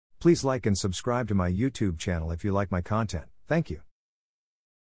Please like and subscribe to my YouTube channel if you like my content. Thank you.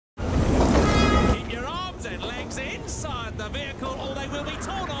 Keep your arms and legs inside the vehicle or they will be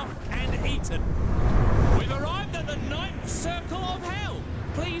torn off and eaten. We've arrived at the 9th circle of hell.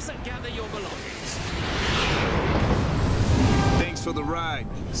 Please gather your belongings. Thanks for the ride,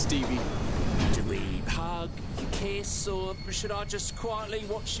 Stevie. Do we hug, kiss, or should I just quietly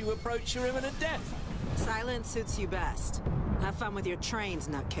watch you approach your imminent death? Silence suits you best. Have fun with your trains,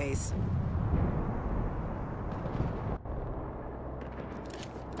 nutcase.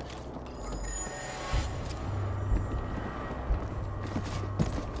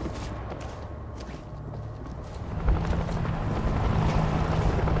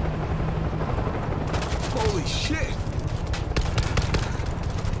 Holy shit!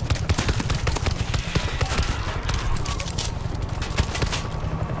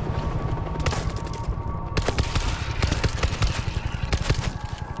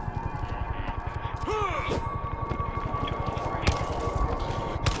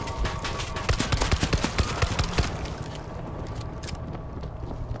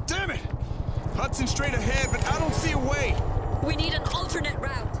 Damn it! Hudson straight ahead, but I don't see a way. We need an alternate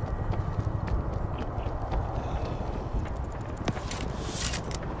route.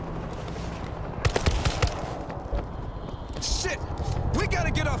 Shit! We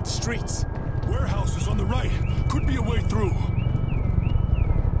gotta get off the streets. Warehouse is on the right. Could be a way through.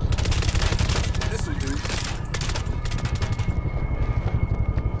 This'll do.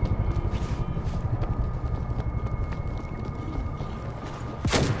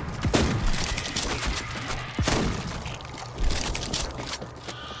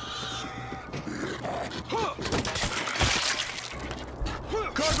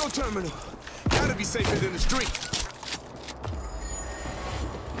 Cargo terminal. Gotta be safer than the street.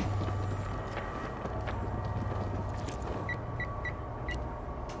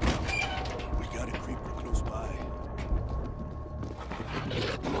 We got a creeper close by.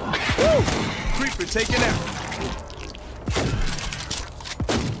 Woo! Creeper taken out.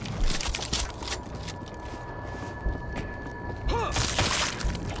 Huh.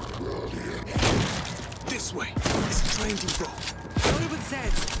 This way. It's a train depot. Only with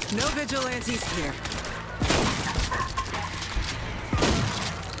Zeds. No vigilantes here.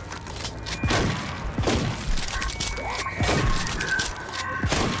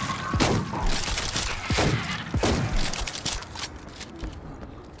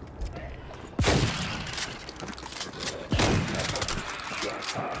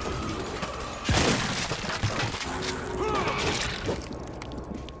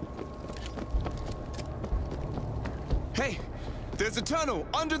 Hey, there's a tunnel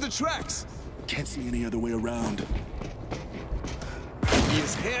under the tracks. Can't see any other way around.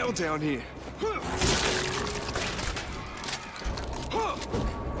 It's hell down here. Huh. Huh.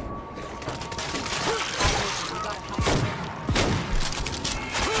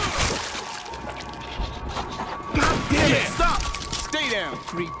 God damn it, stop! Stay down,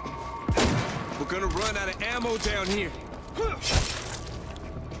 creep. We're gonna run out of ammo down here. Huh.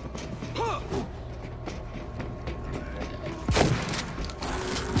 Huh.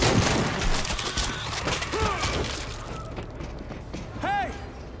 Hey!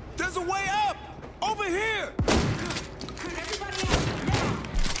 There's a way up! Over here! Everybody out now!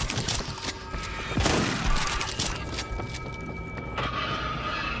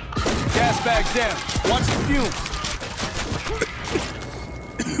 Gas bags down. Watch the fumes.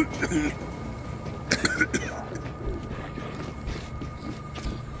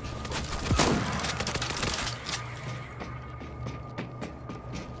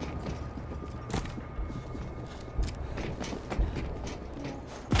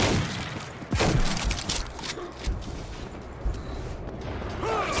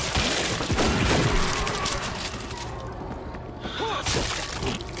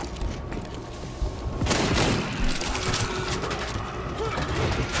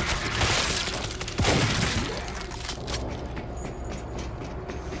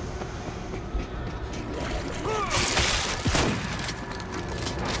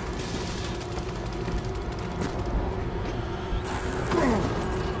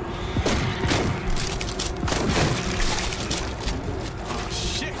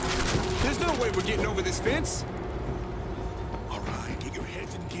 We're getting over this fence. All right, get your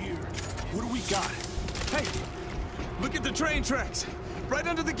heads in gear. What do we got? Hey, look at the train tracks. Right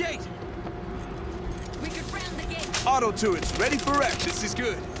under the gate. We could round the gate. Auto turrets, ready for action. This is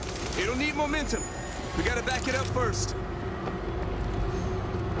good. It'll need momentum. We gotta back it up first.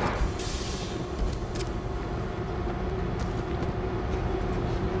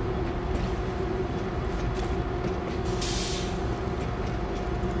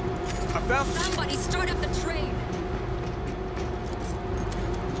 bounce. Somebody start up the train.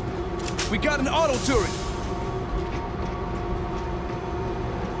 We got an auto turret.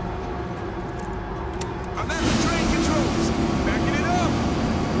 I'm at the train controls. Backing it up.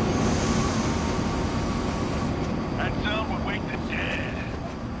 That sound would wake the dead.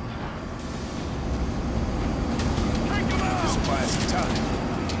 Take him out! This will buy us some time.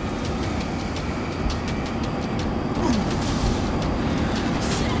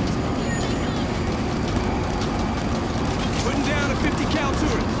 Putting down a 50 cal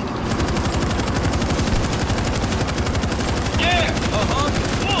turret. Yeah!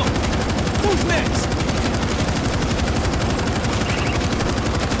 Who's next?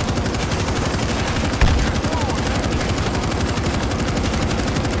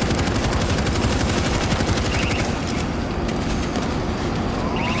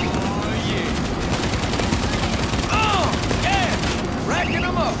 Racking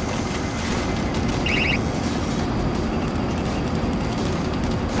them up.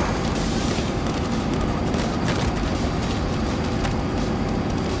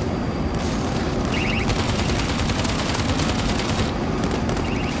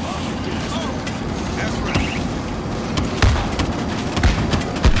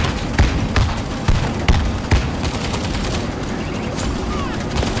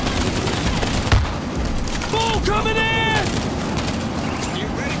 Coming in! Get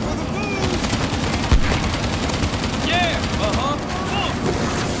ready for the move! Yeah,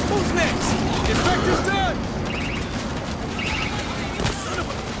 Who's next? Infector's done! Son of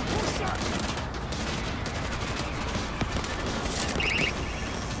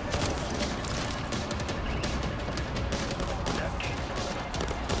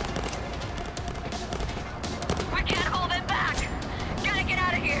We can't hold it back. Gotta get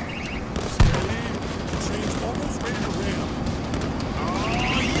out of here. The train's almost ready to ram.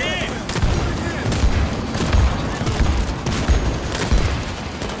 Oh, yeah!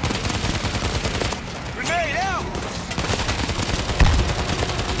 Grenade out!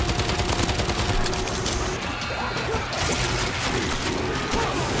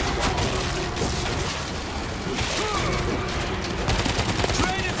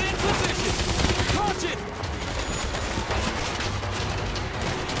 Train is in position! Launch it!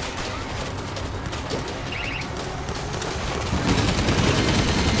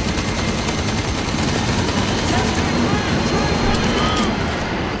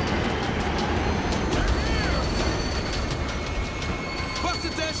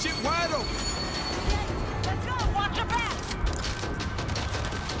 Busted that shit wide open! Let's go. Watch your back.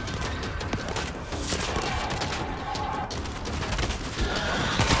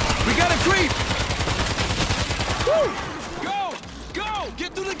 We got a creep! Woo! Go! Go!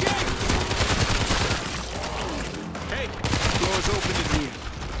 Get through the gate! Hey, door's open in here.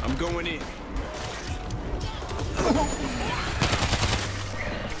 I'm going in.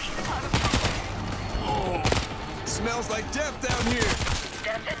 Oh, smells like death down here.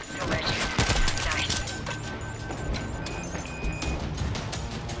 Death is delicious. Nice.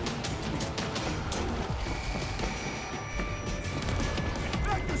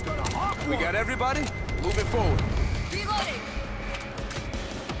 Vector's gonna hawk We got everybody? Moving forward. Reloading.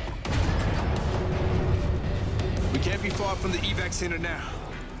 We can't be far from the evac center now.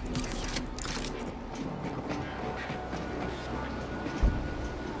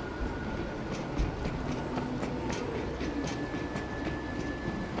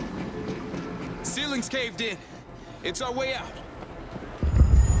 Ceiling's caved in. It's our way out.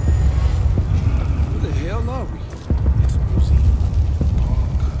 Where the hell are we? It's a museum.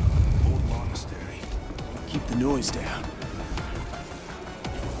 Park. Old monastery. Keep the noise down.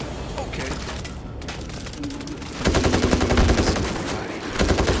 Okay.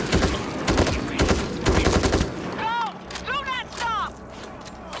 Go! Do not stop!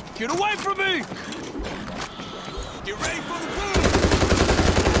 Get away from me! Get ready for the boom!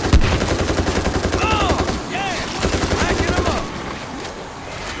 Oh, yeah! Racking them up!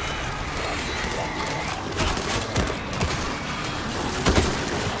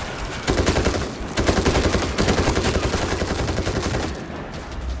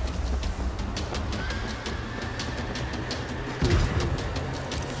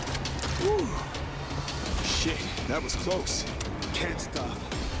 Whew. Shit, that was close. Can't stop.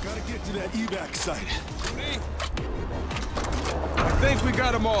 Gotta get to that evac site. Me? I think we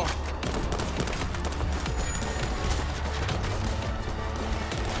got them all.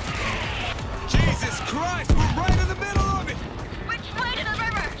 Jesus Christ, we're right in the middle of it! Which way to the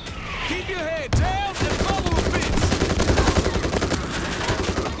river? Keep your head down and follow the fence!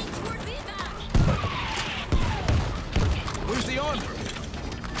 Towards the evac. Where's the armor?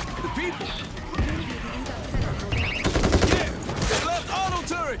 The people. Yeah, they left auto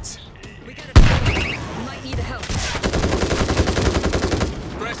turrets. We gotta might need help.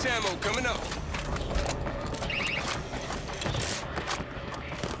 Fresh ammo coming up.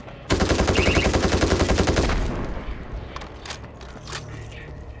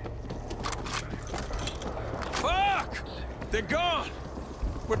 Fuck! They're gone.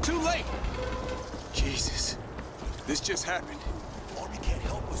 We're too late. Jesus, this just happened. Army can't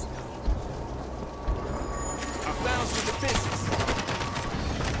help us now. I found some defenses.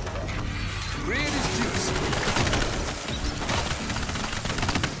 Grid is juice.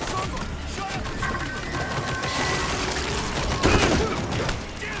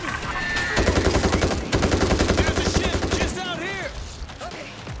 There's a ship just out here. Okay.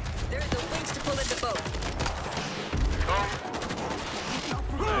 There's the wings to pull in the boat.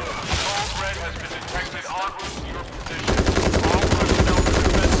 Code red has been detected en route to your position. All personnel to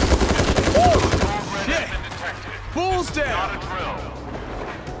defensive positions. Code red Shit. has been detected. Bulls Not down. a drill.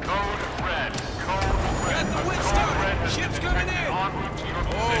 Code red. Code red. Got the wind Code started. red has Ship's been coming detected in. en route to your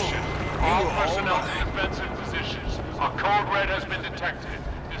position. All you personnel all to defensive positions. A code red has been detected.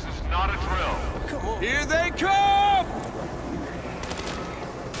 This is not a drill. Come on. Here they come!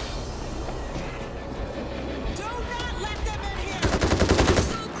 Do not let them in here!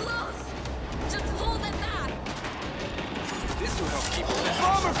 So close! Just hold it back! This will help keep them down.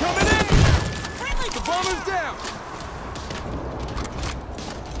 Bomber coming in! Friendly! The bomber's down!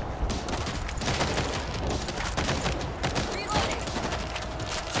 Reloading!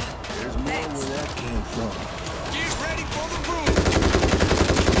 There's more where that came from. Get ready for the room!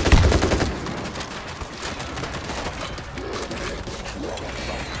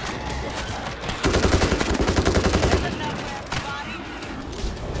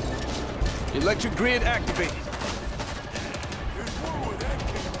 Electric grid activated. There's more where that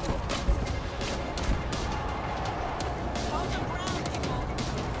came from. Hold the ground, people!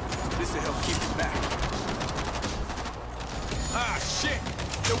 This will help keep them back. Ah, shit!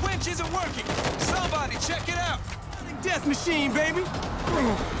 The winch isn't working! Somebody check it out! Death machine, baby!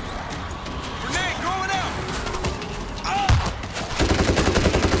 Grenade going out! Ah!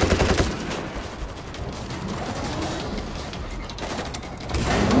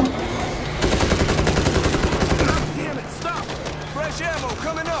 Damn it, stop! Fresh ammo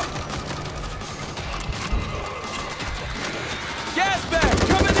coming up! Gas bag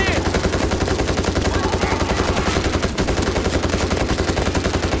coming in!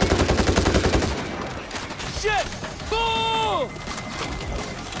 Shit! Boom!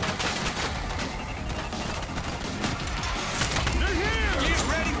 They're here! Get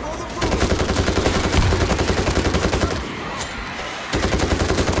ready for the boom!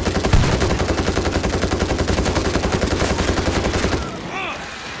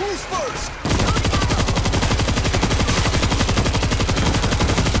 Who's first?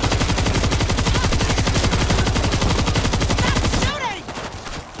 Shooting!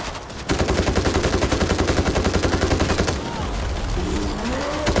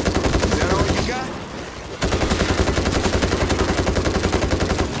 Is that all you got?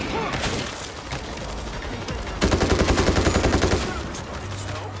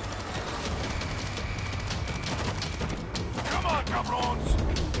 Come on, cabrons!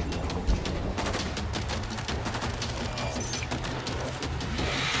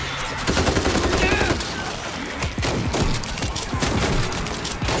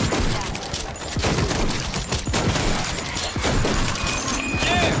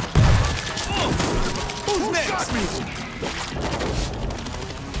 Yeah! Who's next? Shot me!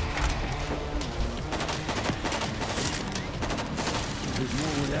 There's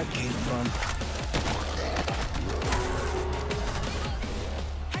more where that came from.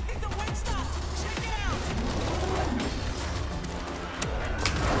 I think the wind stopped! Check it out!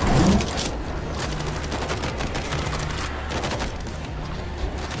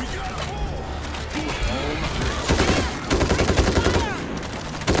 We got a hole!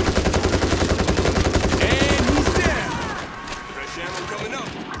 And he's down!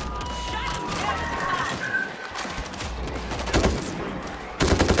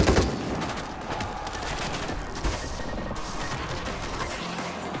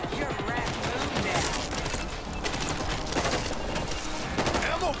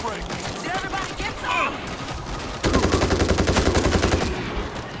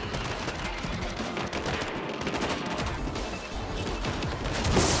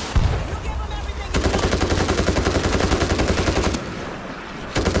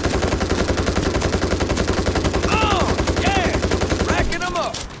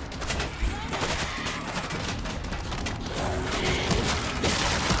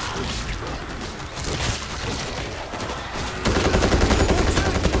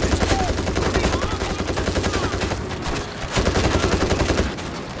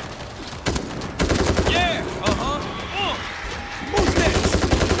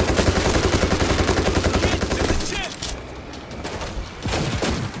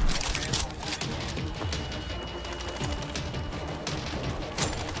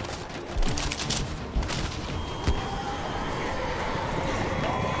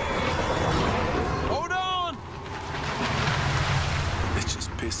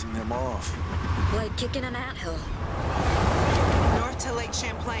 them off. Like kicking an anthill. North to Lake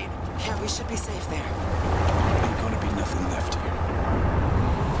Champlain. Yeah, we should be safe there. Ain't gonna be nothing left here.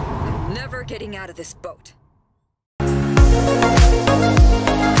 I'm never getting out of this boat.